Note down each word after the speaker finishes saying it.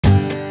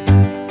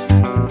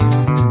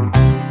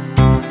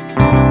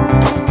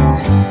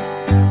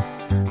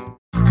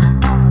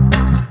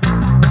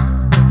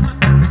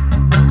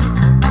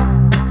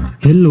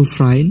Hello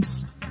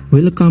friends,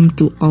 welcome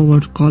to our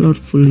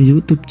colorful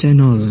YouTube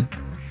channel.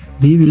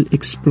 We will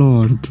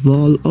explore the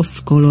world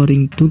of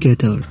coloring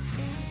together,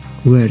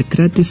 where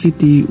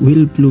creativity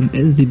will bloom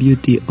and the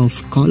beauty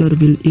of color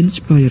will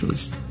inspire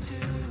us.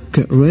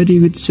 Get ready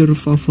with your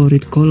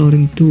favorite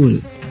coloring tool,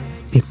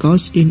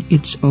 because in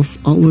each of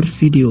our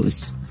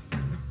videos,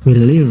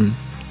 we'll learn,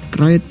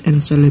 create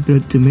and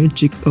celebrate the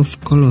magic of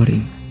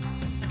coloring.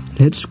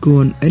 Let's go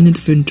on an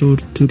adventure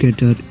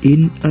together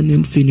in an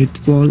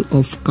infinite world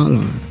of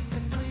color.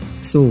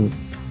 So,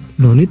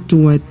 no need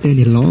to wait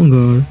any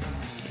longer,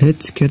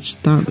 let's get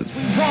started.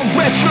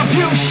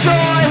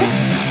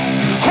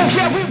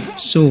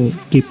 So,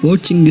 keep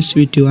watching this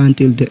video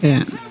until the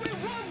end,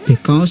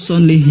 because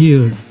only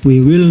here we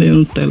will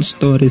learn, tell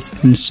stories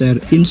and share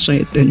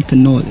insight and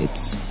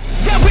knowledge.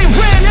 Yeah, we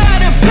ran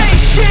out of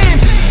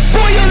patience.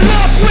 Boil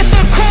up with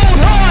the cold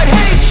hard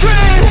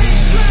hatred.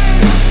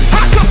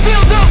 I can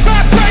feel the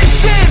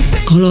vibration.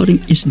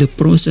 Coloring is the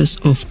process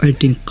of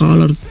adding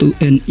color to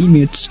an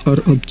image or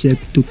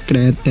object to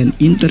create an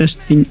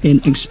interesting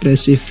and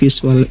expressive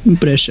visual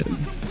impression.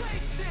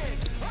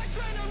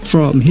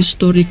 From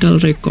historical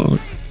record,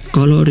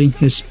 coloring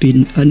has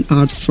been an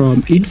art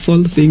form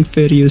involving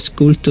various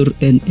cultures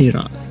and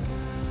eras.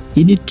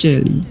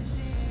 Initially,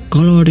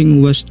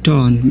 coloring was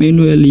done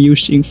manually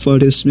using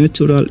various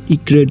natural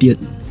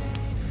ingredients.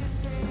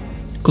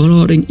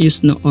 Coloring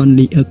is not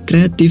only a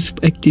creative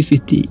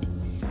activity,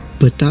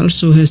 but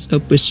also has a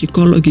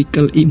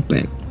psychological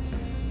impact.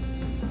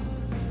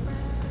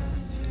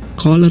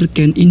 Color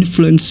can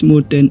influence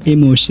mood and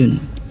emotion,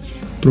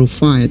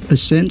 provide a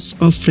sense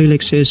of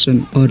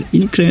relaxation, or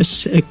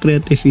increase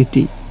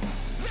creativity.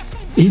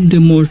 In the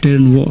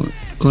modern world,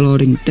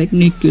 coloring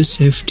techniques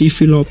have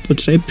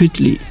developed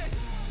rapidly,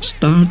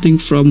 starting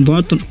from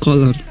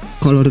watercolor,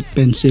 colored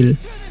pencil,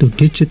 to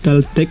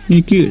digital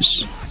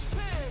techniques.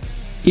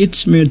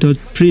 Each method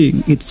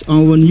brings its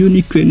own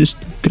uniqueness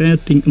to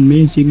creating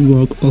amazing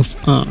work of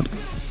art.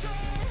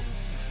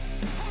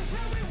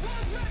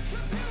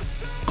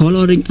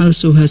 Coloring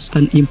also has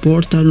an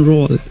important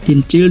role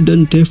in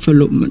children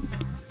development.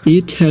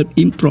 It helps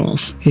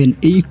improve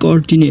hand-eye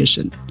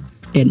coordination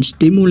and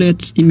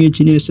stimulates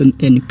imagination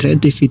and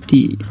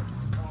creativity.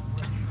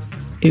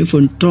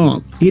 Even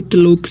though it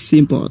looks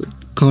simple,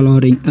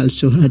 coloring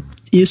also has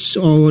its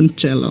own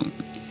challenge,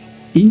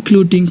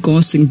 including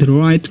causing the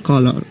right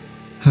color,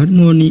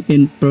 harmony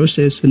and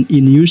precision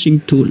in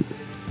using tools.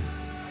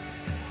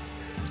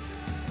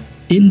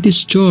 In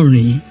this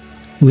journey,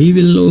 we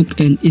will look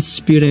at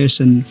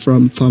inspiration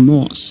from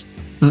famous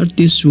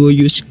artists who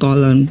use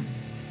color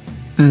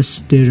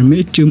as their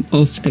medium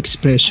of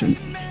expression.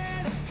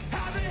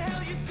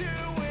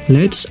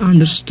 Let's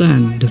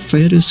understand the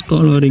various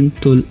coloring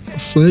tools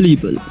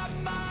available.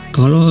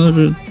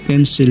 Colored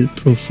pencil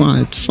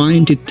provide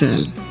fine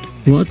detail.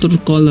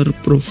 Watercolor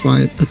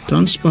provide a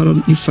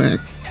transparent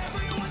effect.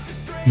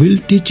 While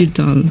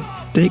digital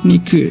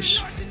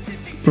techniques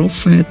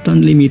provide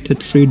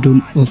unlimited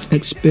freedom of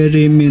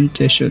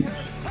experimentation.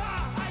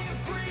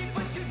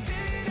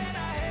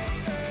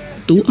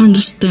 To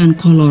understand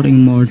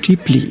coloring more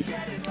deeply,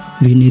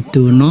 we need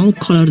to know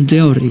color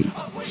theory,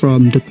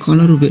 from the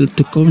color wheel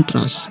to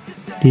contrast.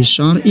 These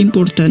are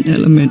important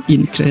elements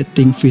in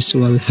creating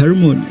visual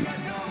harmony.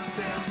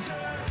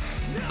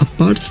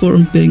 Apart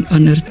from being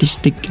an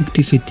artistic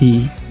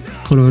activity,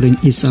 coloring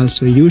is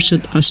also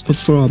used as a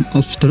form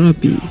of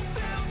therapy.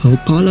 How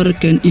color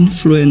can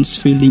influence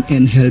feeling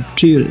and help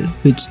deal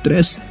with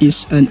stress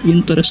is an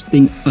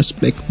interesting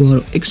aspect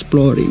worth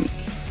exploring.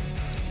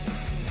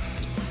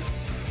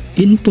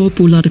 In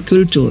popular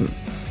culture,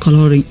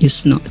 coloring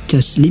is not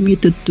just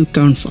limited to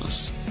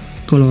canvas.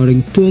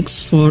 Coloring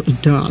books for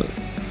adults,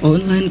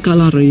 online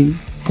coloring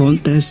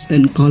contests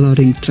and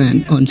coloring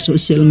trends on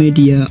social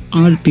media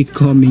are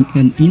becoming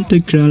an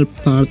integral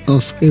part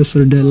of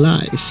everyday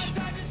life.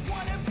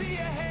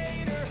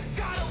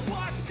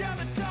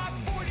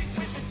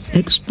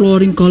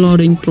 Exploring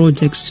coloring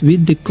projects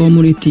with the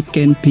community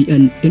can be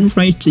an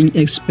enriching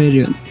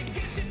experience.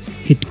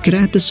 It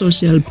creates a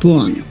social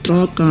bond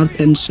through art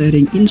and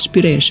sharing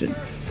inspiration.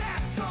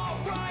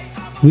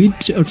 With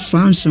the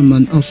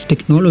advancement of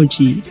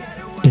technology,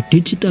 the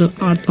digital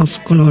art of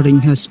coloring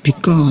has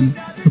become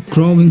a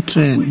growing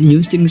trend.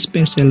 Using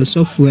special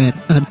software,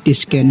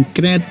 artists can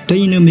create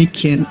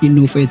dynamic and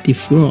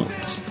innovative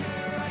works.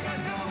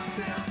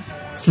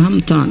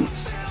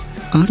 Sometimes,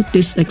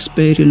 artists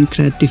experience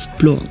creative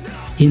block.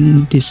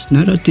 In this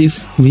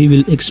narrative, we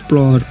will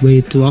explore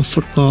ways to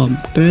overcome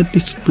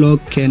creative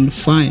block and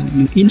find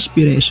new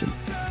inspiration.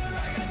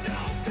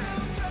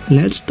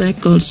 Let's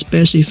tackle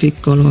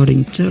specific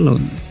coloring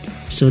challenges,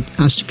 such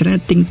as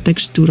creating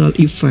textural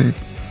effect,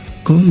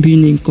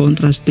 combining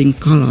contrasting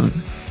color,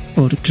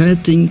 or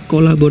creating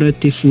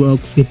collaborative work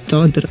with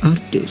other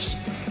artists.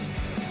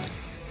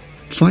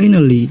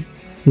 Finally,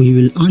 we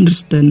will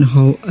understand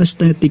how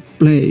aesthetic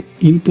play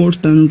an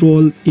important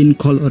role in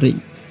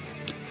coloring,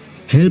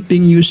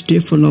 helping you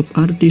develop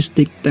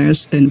artistic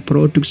tastes and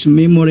produce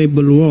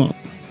memorable work.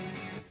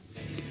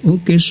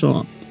 Okay,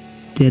 so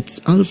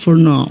that's all for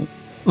now.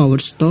 our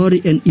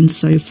story and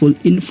insightful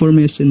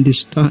information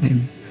this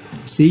time.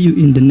 See you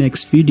in the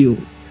next video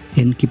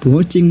and keep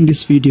watching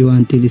this video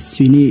until it's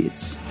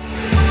finished.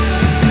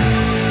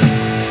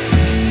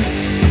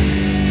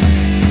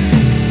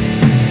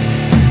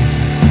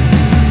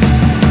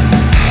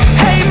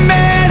 Hey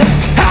man,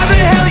 how the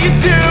hell you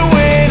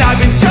doing? I've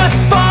been just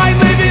fine,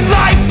 living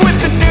life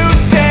with the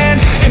news and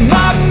in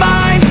my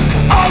mind,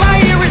 all I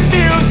hear is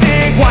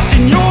music.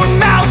 Watching your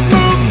mouth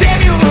move,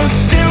 damn you look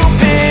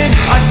stupid.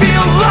 I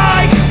feel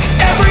like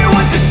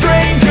everyone's a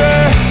stranger.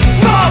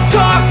 Small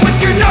talk with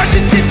your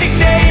narcissistic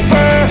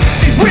neighbor.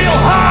 She's real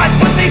hot,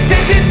 but they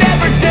said to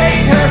never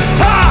date her.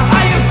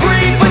 I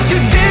agree, but you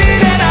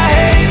did and I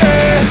hate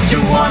her. You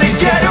wanna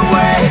get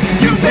away?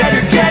 You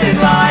better get in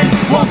line.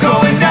 Won't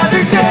go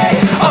another day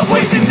of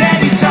wasting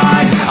any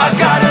time. I've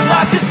got a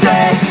lot to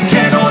say,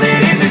 can't hold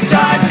it in this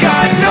time.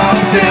 Got no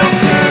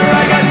filter,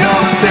 I got no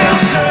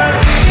filter.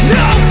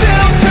 No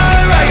filter,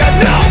 I got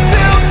no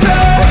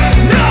filter.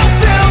 No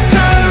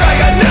filter, I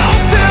got no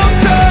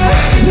filter.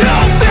 No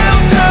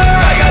filter,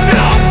 I got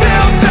no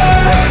filter.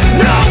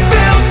 No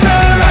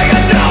filter, I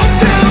got no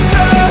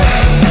filter.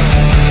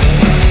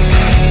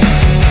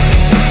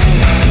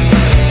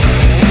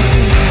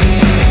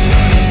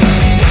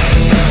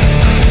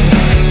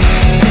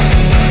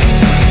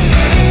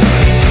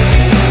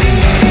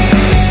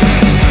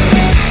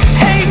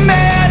 Hey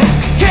man,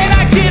 can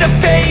I get a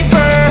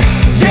favor?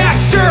 Yeah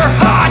sure,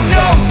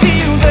 no, see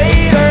you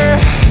later.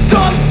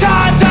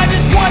 Sometimes I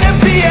just wanna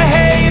be a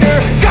hater.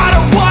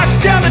 Gotta wash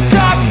down the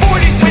top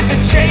 40s with a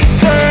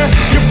chaser.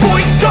 Your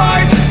voice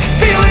starts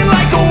feeling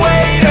like a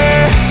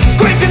waiter,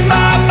 scraping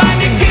my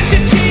mind against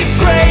a cheese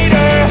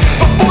grater.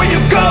 Before you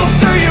go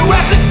sir, you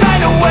have to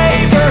sign a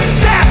waiver.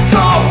 That's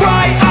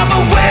alright, I'm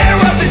aware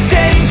of the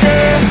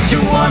danger. You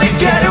wanna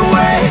get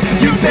away?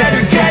 You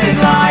better get in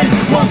line.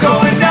 Won't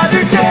go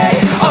another day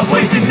of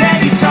wasting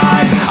any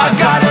time. I've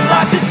got a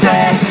lot to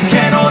say,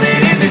 can't hold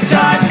it in this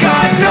time.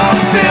 Got no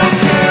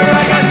filter,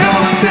 I got no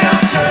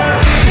filter.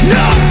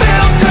 No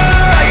filter,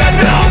 I got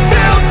no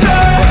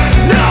filter.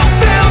 No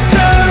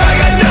filter, I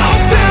got no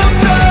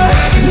filter.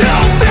 No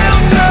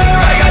filter,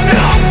 I got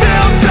no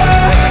filter.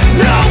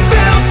 No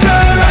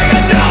filter, I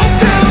got no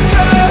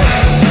filter.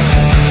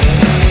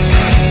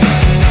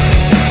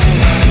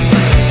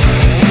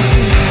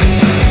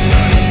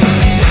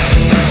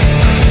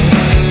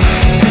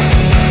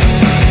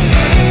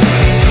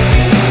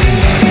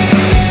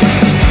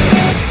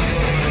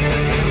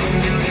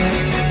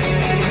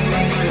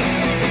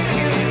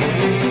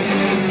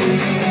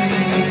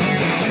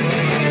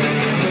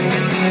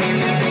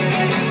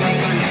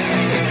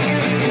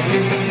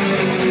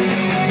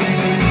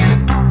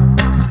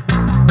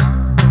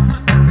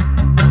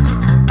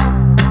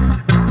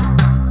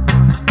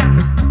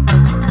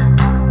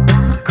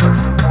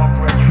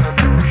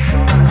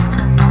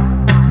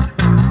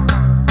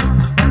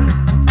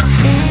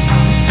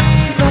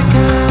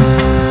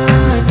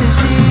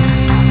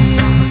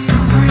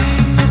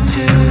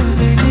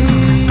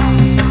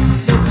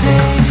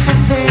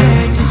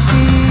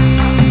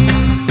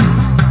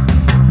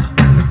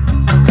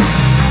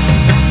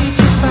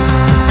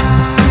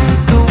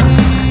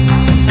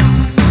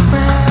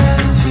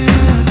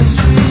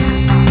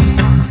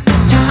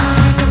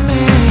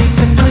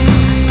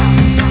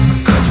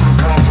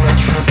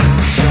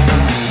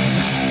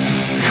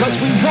 Cause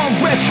we want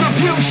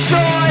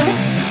retribution.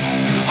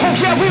 Oh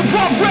yeah, we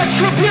want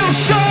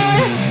retribution.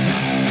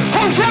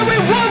 Oh yeah, we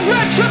want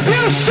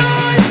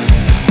retribution.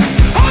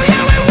 Oh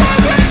yeah, we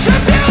want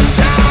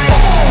retribution.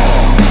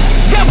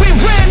 Yeah, we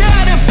ran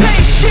out of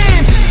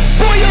patience.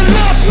 Boil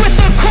up with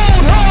the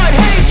cold hard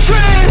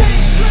hatred.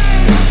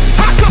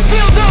 I can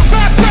feel the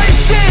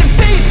vibration.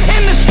 Feet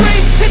in the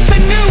streets, it's a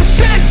new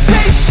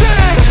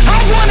sensation. I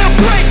wanna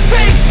break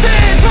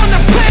faces on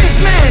the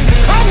pavement.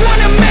 I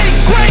wanna make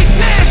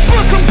greatness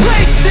look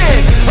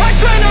complacent.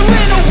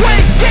 Adrenaline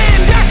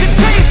awakened, I can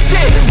taste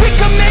it. We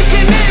can make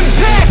an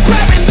impact,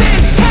 grab and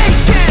then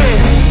take it.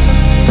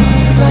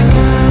 Like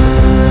a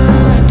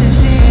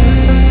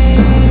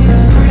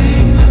disease,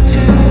 bring them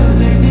to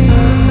their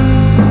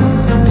knees.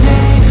 They'll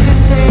take for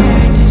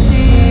their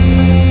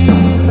disease.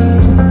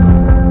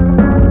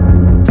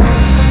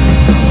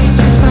 Breathe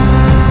just like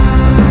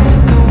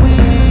a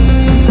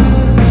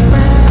wind,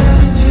 spread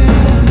into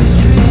the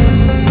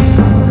streets.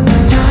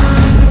 It's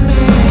time to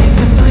make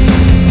them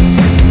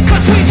bleed.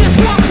 Cause we just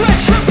want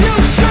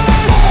retribution.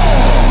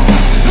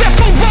 Let's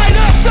go light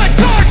up the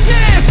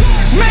darkness.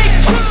 Make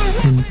true.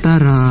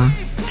 Antara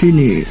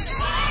finish.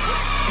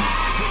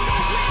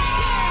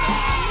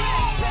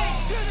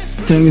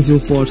 Thank you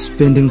for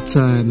spending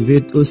time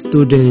with us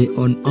today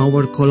on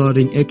our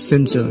coloring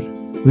adventure.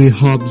 We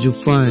hope you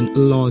find a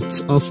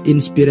lot of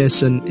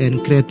inspiration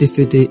and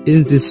creativity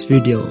in this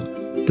video.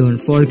 Don't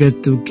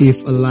forget to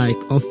give a like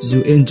if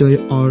you enjoy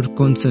our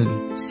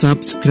content.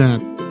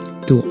 Subscribe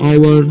to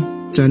our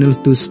channel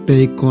to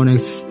stay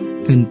connected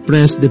and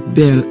press the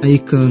bell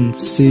icon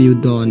so you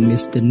don't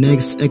miss the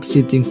next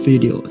exciting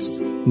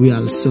videos. We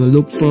also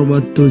look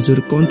forward to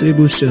your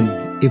contribution.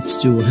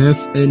 If you have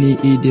any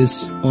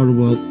ideas or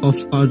work of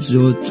art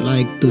you'd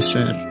like to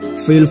share,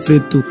 feel free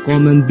to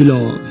comment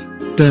below.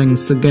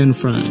 Thanks again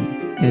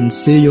friend, and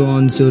see you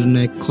on your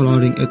next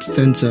coloring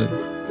adventure.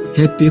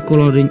 Happy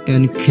coloring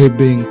and keep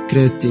being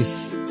creative.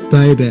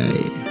 Bye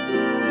bye.